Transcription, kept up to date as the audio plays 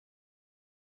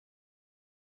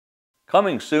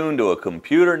Coming soon to a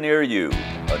computer near you,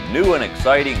 a new and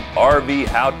exciting RV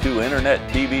how-to internet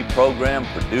TV program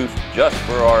produced just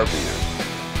for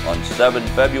RVers. On 7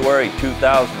 February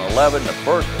 2011, the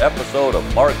first episode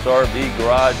of Mark's RV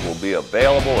Garage will be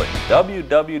available at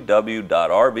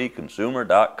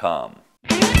www.rvconsumer.com.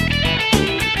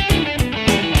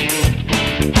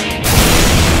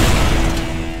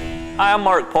 Hi, I'm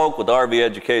Mark Polk with RV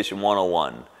Education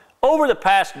 101. Over the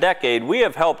past decade, we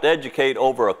have helped educate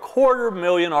over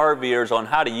 250,000 RVers on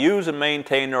how to use and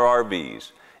maintain their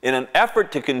RVs. In an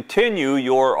effort to continue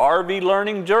your RV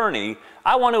learning journey,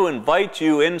 I want to invite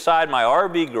you inside my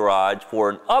RV garage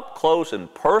for an up-close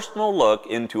and personal look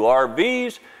into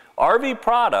RVs, RV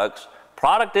products,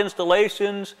 product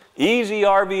installations, easy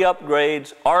RV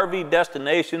upgrades, RV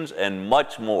destinations, and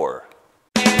much more.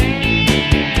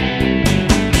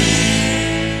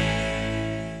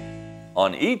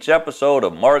 On each episode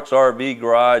of Mark's RV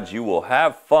Garage, you will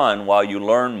have fun while you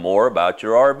learn more about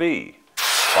your RV.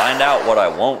 Find out what I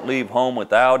won't leave home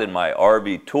without in my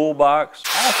RV toolbox.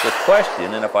 Ask a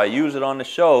question, and if I use it on the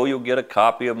show, you'll get a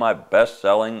copy of my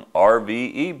best-selling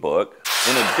RV ebook.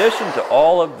 In addition to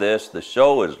all of this, the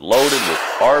show is loaded with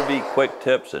RV quick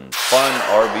tips and fun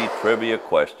RV trivia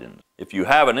questions. If you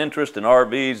have an interest in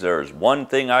RVs, there's one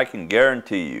thing I can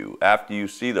guarantee you. After you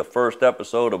see the first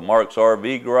episode of Mark's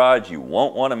RV Garage, you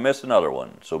won't want to miss another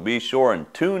one. So be sure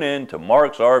and tune in to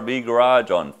Mark's RV Garage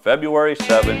on February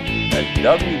 7th at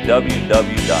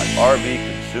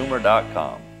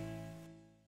www.rvconsumer.com.